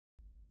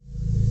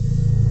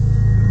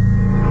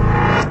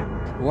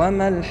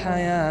وما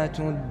الحياة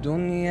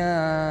الدنيا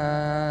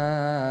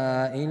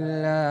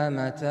إلا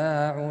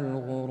متاع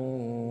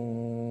الغرور.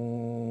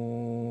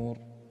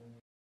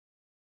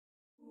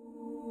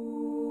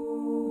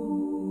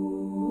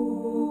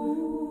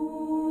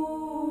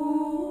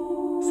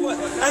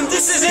 And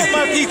this is it,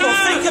 my people.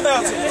 Think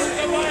about it.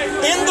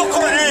 In the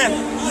Quran,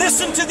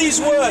 listen to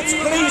these words.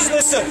 Please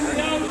listen.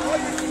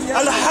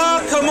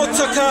 Al-Hakamu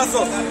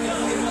Takathur.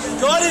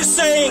 God is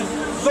saying,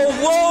 the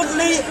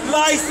worldly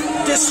life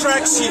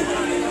distracts you.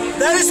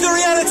 That is the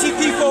reality,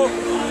 people.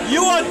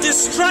 You are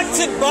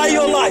distracted by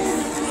your life.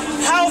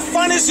 How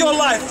fun is your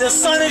life? The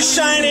sun is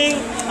shining,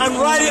 I'm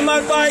riding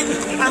my bike,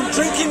 I'm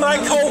drinking my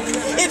Coke.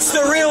 It's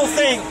the real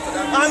thing.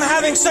 I'm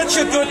having such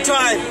a good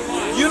time.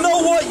 You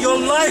know what? Your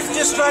life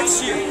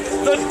distracts you.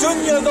 The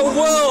dunya, the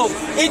world,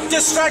 it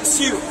distracts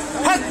you.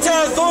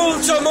 Hatta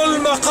dhultumul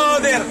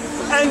maqabir,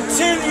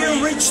 until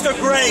you reach the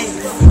grave.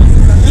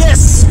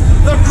 Yes,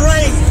 the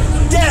grave,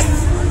 death.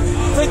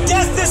 The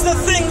death is the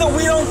thing that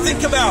we don't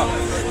think about.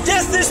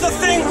 Death is the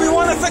thing, we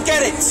want to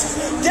forget it.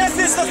 Death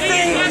is the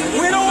thing,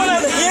 we don't want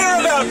to hear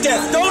about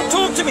death. Don't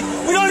talk to me.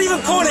 We don't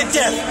even call it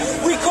death.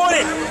 We call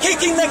it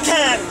kicking the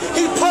can.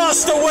 He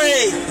passed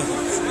away.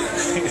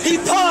 He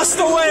passed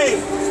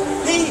away.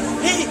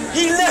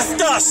 He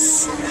left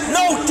us.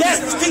 No,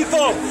 death,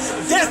 people.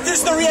 Death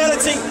is the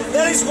reality.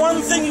 That is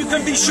one thing you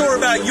can be sure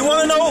about. You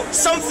want to know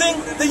something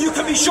that you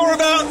can be sure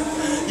about?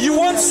 You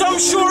want some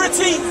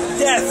surety?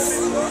 Death.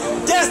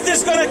 Death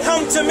is going to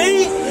come to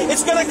me.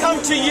 It's going to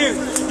come to you.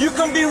 You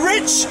can be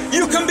rich.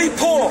 You can be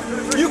poor.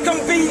 You can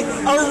be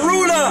a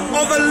ruler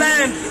of a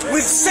land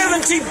with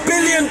 $70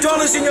 billion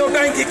in your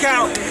bank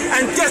account,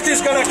 and death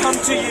is going to come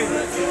to you.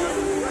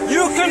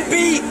 You can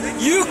be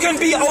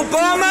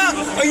Obama,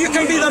 or you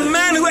can be the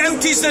man who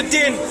empties the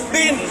bin.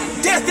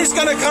 Death is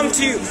going to come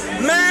to you.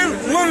 Man,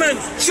 woman,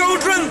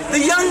 children, the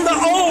young, the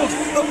old,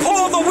 the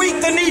poor, the weak,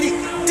 the needy.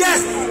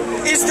 Death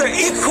is the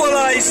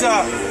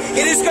equalizer.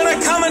 It is going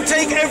to come and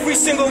take every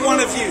single one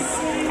of you.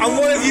 And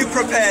what have you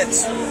prepared?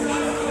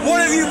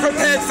 What have you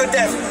prepared for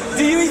death?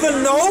 Do you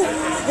even know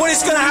what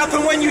is going to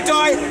happen when you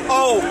die?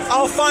 Oh,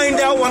 I'll find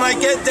out when I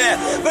get there.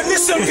 But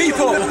listen,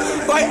 people,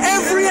 by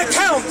every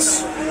account,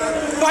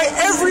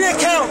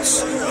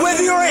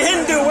 whether you're a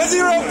Hindu, whether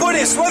you're a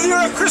Buddhist, whether you're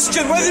a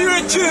Christian, whether you're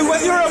a Jew,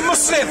 whether you're a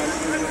Muslim,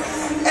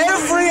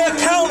 every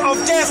account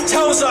of death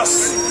tells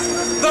us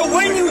that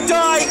when you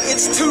die,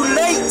 it's too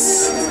late.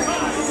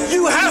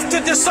 You have to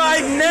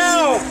decide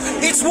now.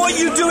 It's what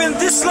you do in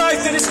this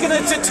life that is going to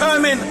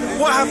determine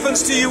what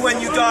happens to you when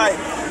you die.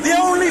 The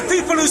only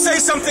people who say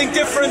something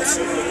different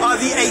are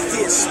the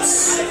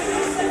atheists.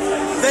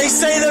 They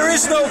say there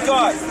is no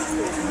God.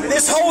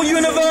 This whole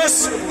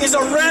universe is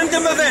a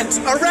random event.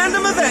 A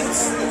random event.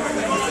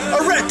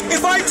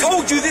 If I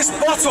told you this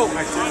bottle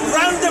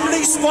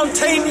randomly,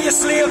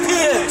 spontaneously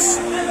appeared,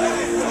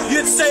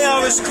 you'd say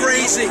I was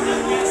crazy.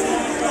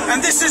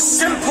 And this is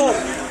simple.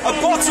 A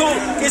bottle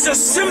is a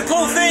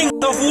simple thing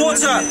of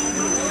water.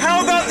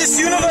 How about this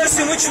universe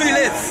in which we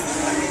live?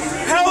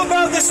 How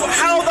about this?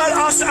 How about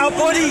us, our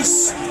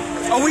bodies?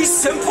 Are we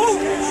simple?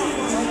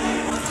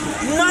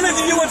 None of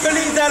you would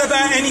believe that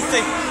about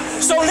anything.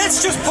 So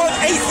let's just put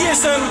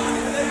atheism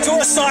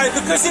to a side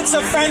because it's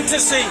a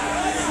fantasy.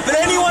 But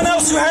anyone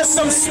else who has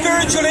some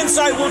spiritual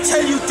insight will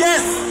tell you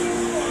death.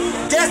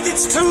 Death,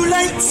 it's too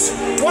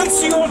late.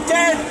 Once you're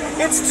dead,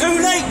 it's too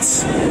late.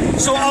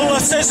 So Allah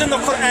says in the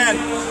Quran,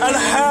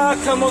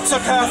 Al-Hakamu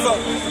Takathur,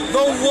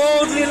 the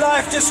worldly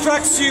life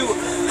distracts you,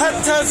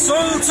 Hatta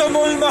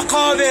Zultumul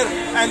Maqabir,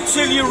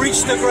 until you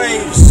reach the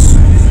graves.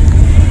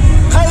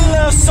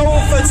 Kalla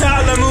Sawfa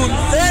Ta'lamun,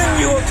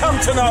 then you will come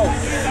to know.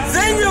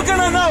 Then you're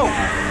gonna know.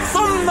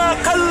 Thumma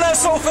Kalla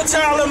Sawfa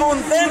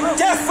Ta'lamun, then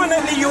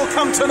definitely you'll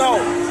come to know.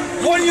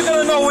 What are you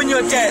gonna know when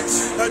you're dead?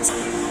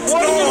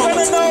 What are you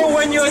going to know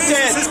when you're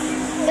dead?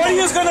 What are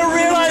you going to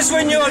realize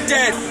when you're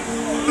dead?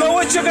 You know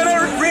what you're going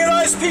to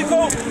realize,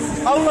 people?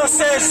 Allah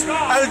says,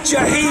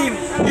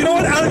 Al-Jahim. You know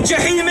what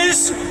Al-Jahim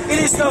is? It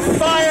is the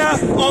fire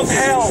of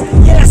hell.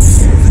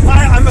 Yes,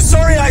 I'm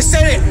sorry I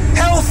said it.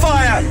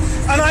 Hellfire.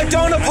 And I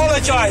don't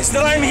apologize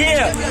that I'm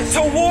here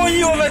to warn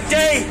you of a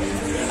day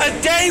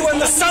when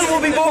the sun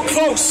will be more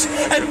close,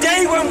 a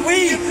day when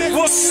we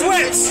will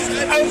sweat,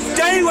 a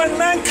day when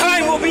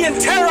mankind will be in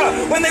terror,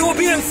 when they will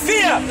be in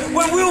fear,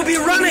 when we will be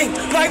running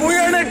like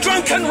we're in a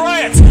drunken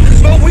riot.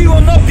 But we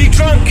will not be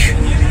drunk.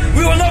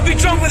 We will not be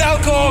drunk with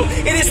alcohol.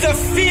 It is the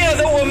fear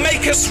that will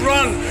make us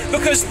run,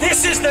 because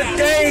this is the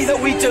day that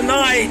we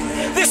denied.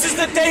 This is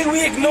the day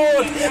we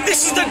ignored.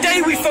 This is the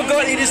day we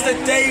forgot. It is the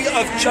day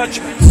of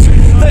judgment.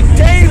 The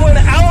day when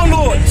our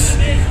Lord,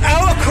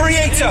 our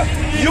Creator,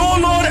 your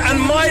Lord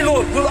and my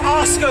Lord will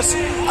ask us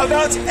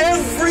about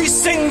every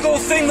single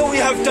thing that we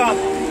have done.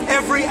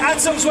 Every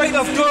atom's weight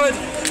of good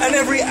and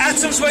every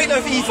atom's weight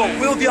of evil,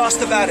 we'll be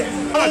asked about it.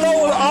 Allah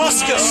will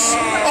ask us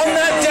on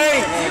that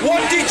day,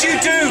 what did you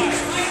do?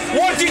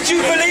 What did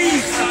you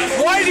believe?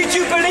 Why did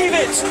you believe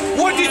it?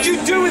 What did you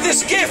do with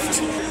this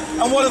gift?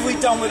 And what have we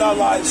done with our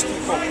lives,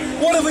 people?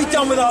 What have we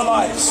done with our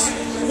lives?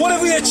 What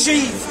have we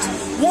achieved?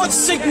 What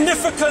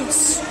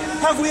significance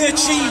have we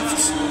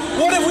achieved?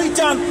 What have we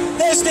done?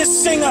 There's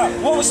this singer.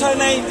 What was her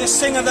name? This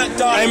singer that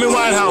died. Amy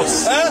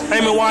Winehouse.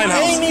 Amy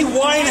Winehouse. Amy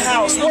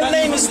Winehouse. What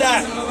name is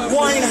that?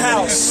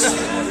 Winehouse.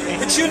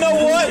 But you know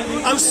what?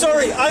 I'm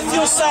sorry. I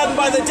feel saddened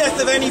by the death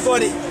of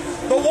anybody.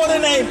 But what a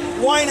name.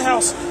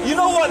 Winehouse. You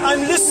know what?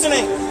 I'm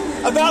listening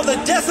about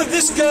the death of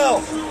this girl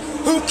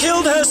who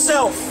killed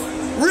herself.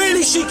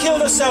 Really, she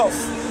killed herself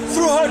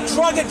through her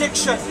drug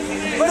addiction.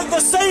 But at the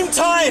same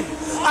time,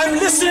 I'm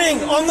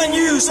listening on the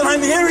news and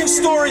I'm hearing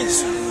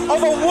stories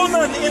of a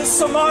woman in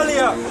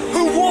Somalia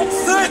who walked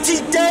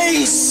 30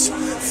 days.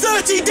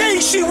 30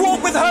 days she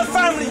walked with her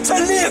family to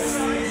live.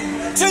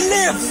 To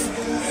live.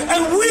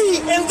 And we,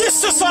 in this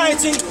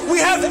society, we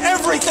have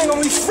everything and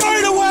we throw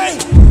it away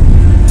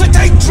to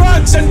take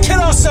drugs and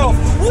kill ourselves.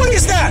 What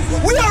is that?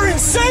 We are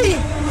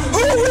insane. Who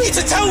are we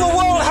to tell the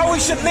world how we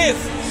should live?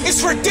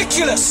 It's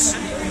ridiculous.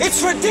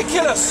 It's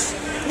ridiculous.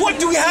 What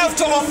do we have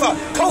to offer?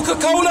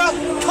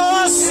 Coca-Cola?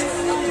 Cars?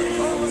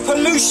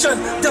 Pollution?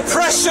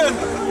 Depression?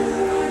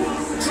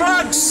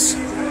 Drugs?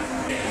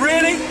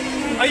 Really?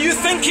 Are you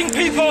thinking,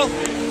 people?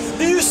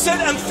 Do you sit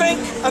and think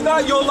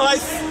about your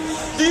life?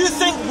 Do you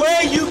think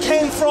where you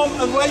came from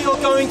and where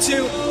you're going to?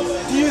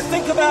 Do you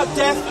think about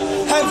death?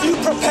 Have you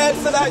prepared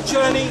for that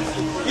journey?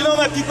 You know,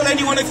 my people,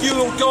 any one of you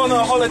will go on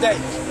a holiday.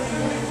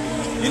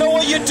 You know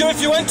what you'd do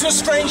if you went to a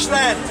strange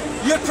land?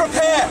 You'd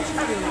prepare.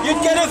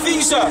 You'd get a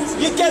visa.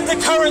 You'd get the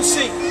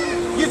currency.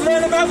 You'd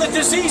learn about the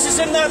diseases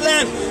in that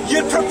land.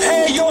 You'd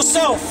prepare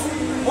yourself.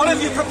 What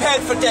have you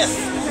prepared for death?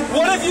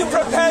 What have you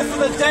prepared for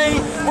the day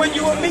when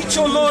you will meet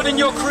your Lord and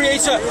your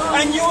Creator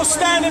and you will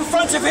stand in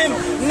front of Him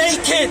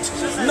naked,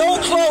 no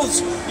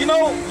clothes? You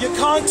know, you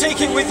can't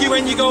take it with you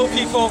when you go,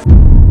 people.